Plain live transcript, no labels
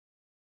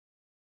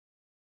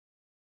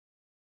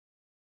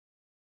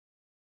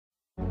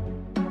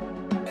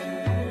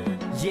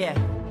Yeah,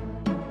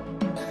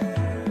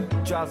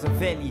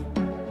 Drowzavelli,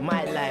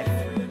 my life,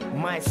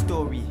 my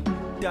story,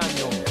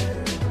 Daniel.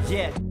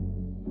 Yeah.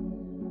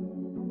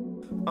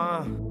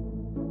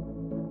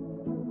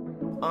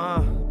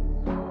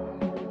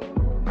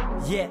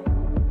 Yeah.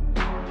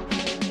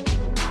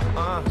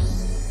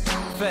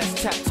 First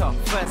chapter,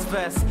 first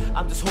verse.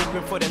 I'm just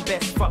hoping for the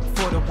best, fuck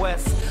for the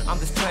worst. I'm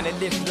just trying to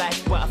live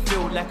life, but I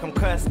feel like I'm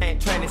cursed.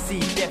 Ain't trying to see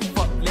death,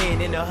 fuck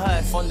laying in a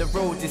hearse. On the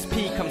road this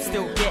peak, I'm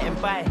still getting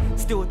by.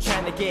 Still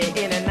trying to get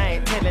in and I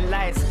ain't telling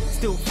lies.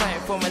 Still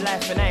fighting for my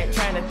life and I ain't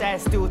trying to die.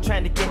 Still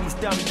trying to get these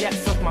dumb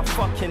yaps off my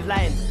fucking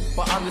line.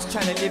 But I'm just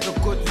trying to live a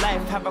good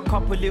life. Have a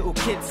couple little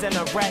kids and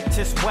a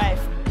righteous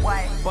wife.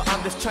 But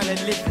I'm just trying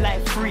to live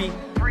life free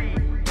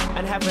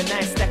and have a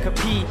nice stack of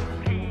pee.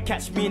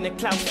 Catch me in the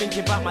clouds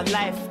thinking about my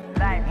life.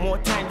 More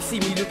time you see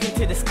me looking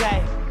to the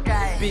sky.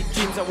 Big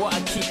dreams are what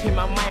I keep in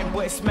my mind,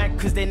 but it's mad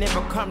cause they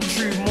never come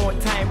true. More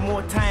time,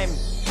 more time.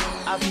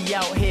 I'll be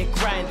out here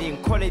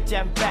grinding. College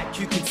and back,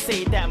 you can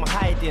say that I'm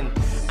hiding.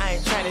 I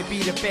ain't trying to be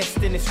the best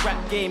in this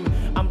rap game.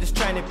 I'm just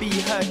trying to be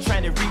her,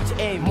 trying to reach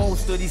aim.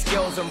 Most of these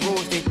girls on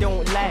roads, they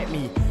don't like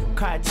me.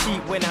 Can't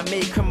cheat when I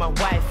make her my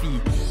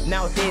wifey.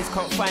 Nowadays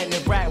can't find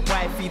the right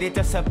wifey. They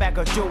just a bag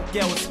of joke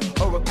girls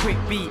or a quick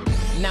beat.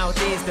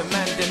 Nowadays the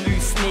man the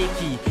loose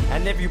snaky,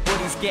 and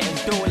everybody's getting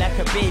dough like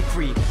a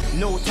bakery.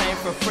 No time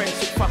for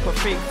friendship, fuck a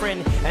fake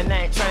friend. And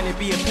I ain't trying to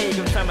be a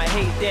pagan, trying to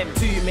hate them.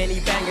 Too many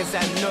bangers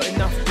and not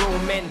enough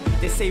grown men.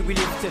 They say we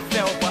live to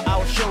fail, but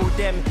I'll show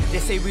them. They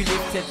say we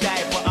live to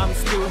die, but I'm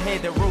still here.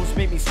 The roads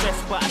make me stress,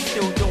 but I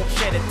still don't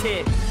shed a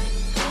tear.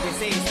 They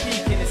say it's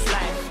peak in this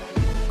life.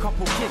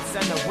 Couple kids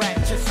and a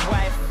righteous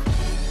wife.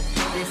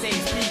 They say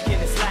it's peak in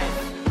this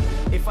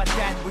life. If I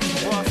died, would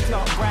you ask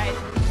not right?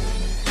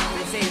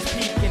 They say it's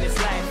peak in this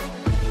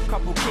life.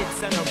 Couple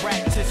kids and a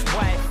righteous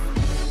wife.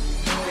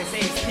 They say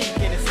it's peak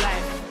in this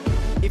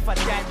life. If I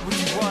died, would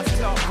you ask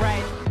not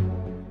right?